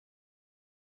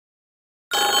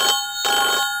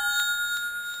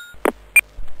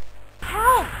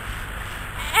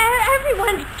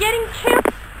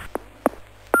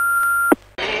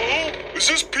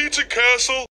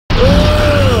asshole? Oh,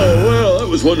 well, that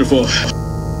was wonderful.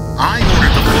 I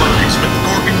ordered the fries with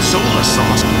gorgonzola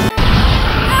sauce.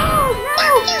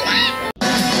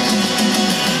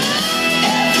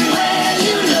 Everywhere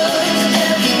you look,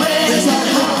 everywhere there's a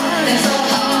heart, there's a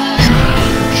heart. You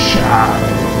shall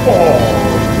all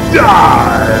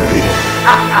die.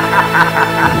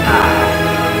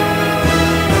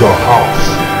 The house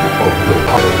of the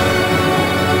puppet.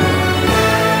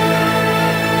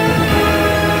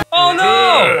 Oh no!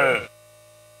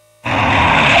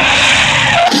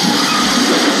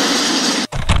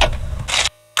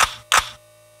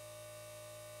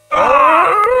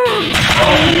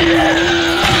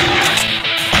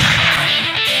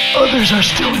 Others are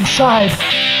still inside.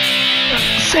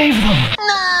 Save them.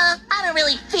 Nah, I don't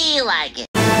really feel like it.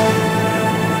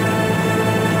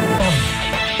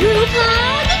 Group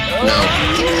hug? No.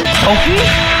 Sophie?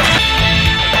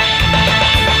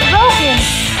 Logan,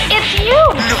 it's you!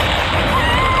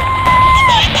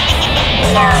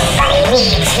 Nobody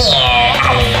leaves here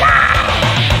alive.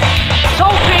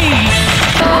 Sophie!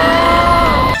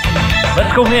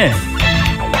 Let's go in.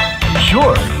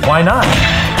 Sure, why not?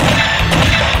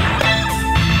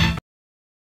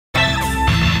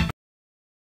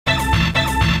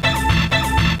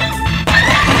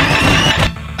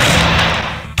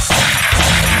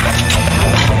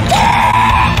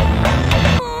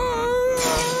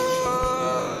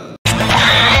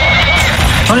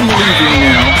 Unbelieving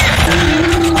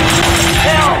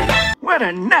now. What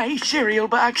a nice cereal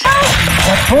box.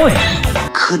 That voice.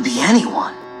 Could be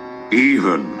anyone.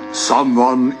 Even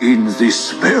someone in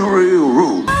this very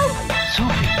room.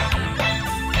 Sophie,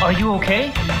 are you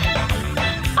okay?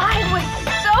 I was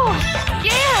so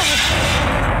scared!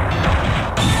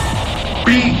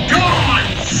 Be gone,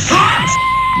 slut!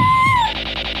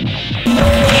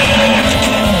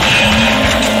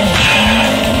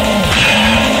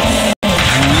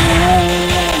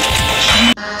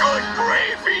 Good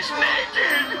grief, he's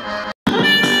naked!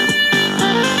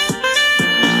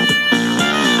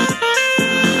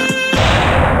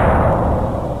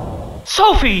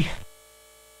 Sophie!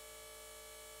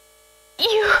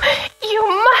 You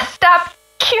must stop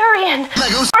Curien,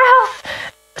 or else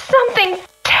something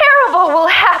terrible will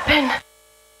happen.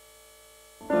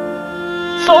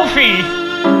 Sophie!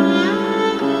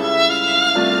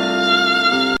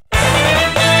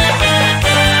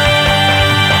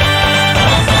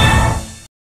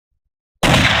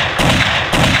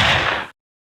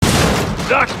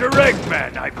 Dr.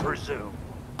 Eggman, I presume.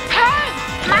 Hey,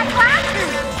 my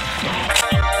glasses!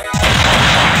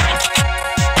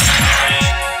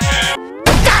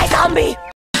 Die, zombie!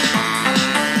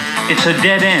 It's a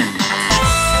dead end.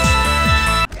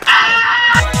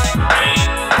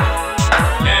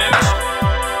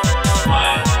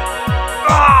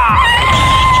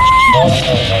 This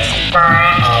is as far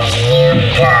as you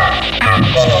go. I'll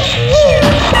finish you.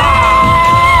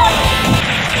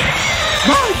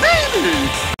 My baby!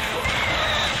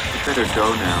 You better go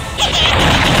now.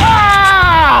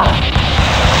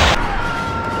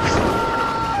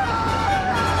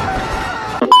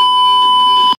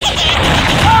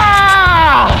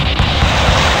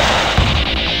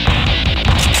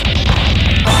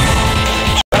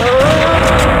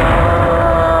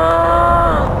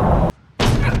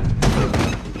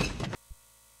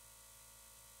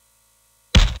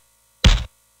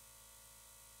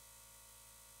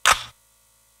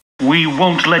 We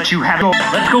won't let you have it.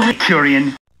 Let's go with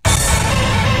Curien.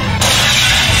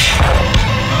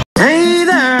 Hey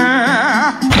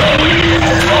there!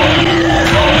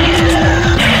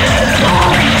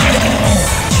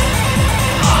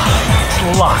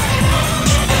 It's locked.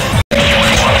 It's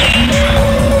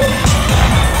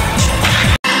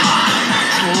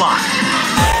locked.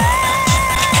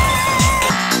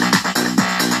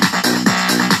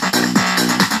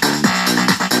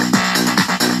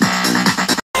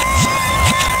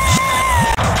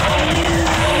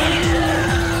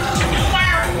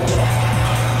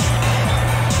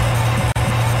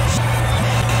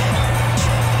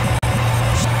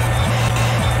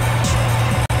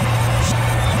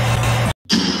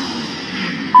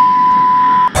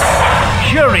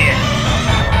 Curien!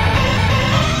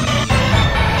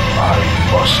 I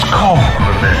must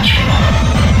compliment you.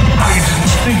 I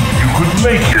didn't think you could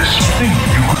make this thing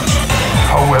you could.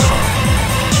 However,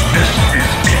 this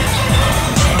is it.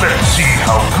 Let's see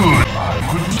how good I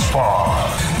could spar.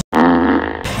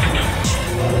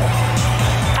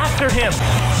 After him.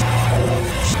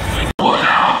 What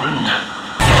happened?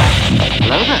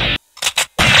 Hello there.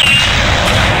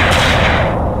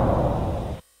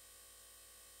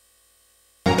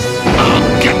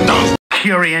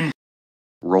 Curien.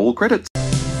 Roll credits.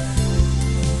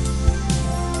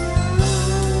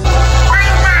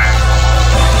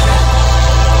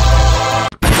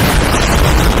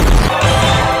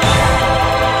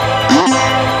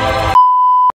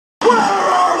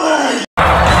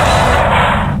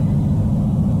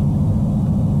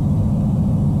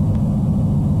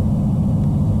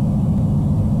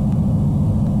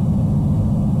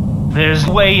 There's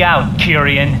a way out,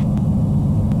 Curien.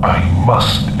 I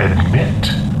must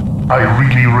admit, I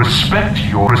really respect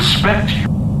you,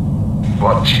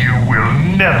 but you will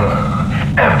never,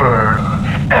 ever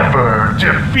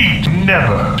defeat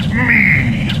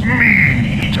me.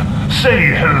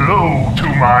 Say hello to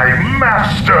my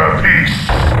masterpiece.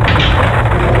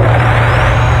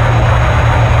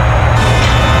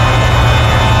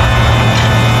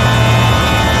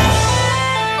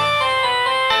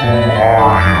 Who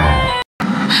are you?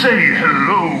 Say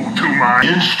hello to my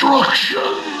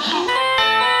instructions.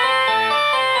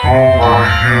 Nobody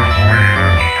gives me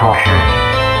instructions.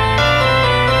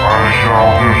 I shall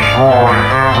destroy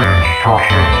every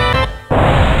instruction.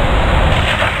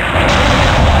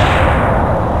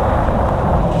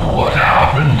 What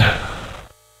happened?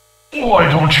 Why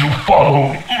don't you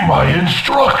follow my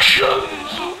instructions?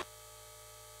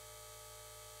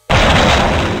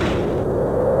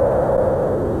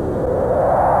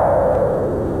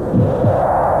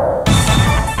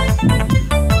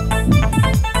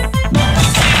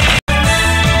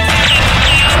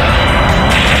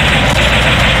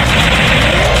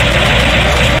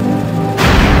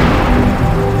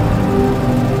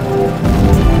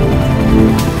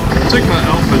 Sigma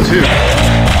Alpha 2.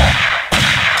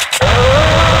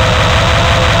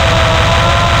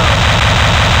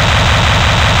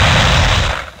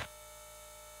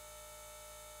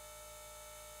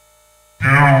 You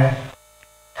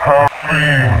have seen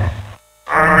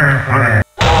anything.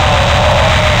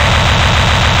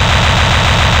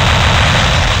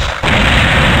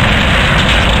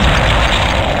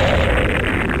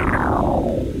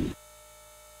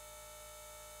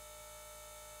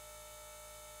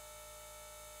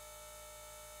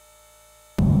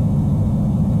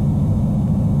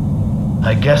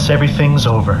 I guess everything's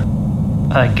over.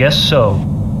 I guess so.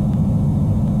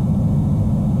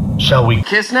 Shall we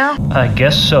Kiss now? I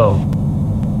guess so.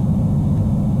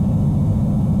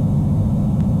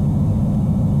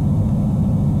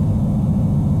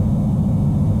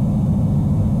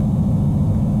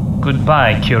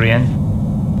 Goodbye, Curien.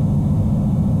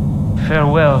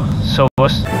 Farewell,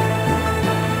 Sovos.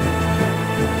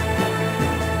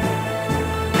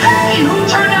 Hey, who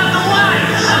turned out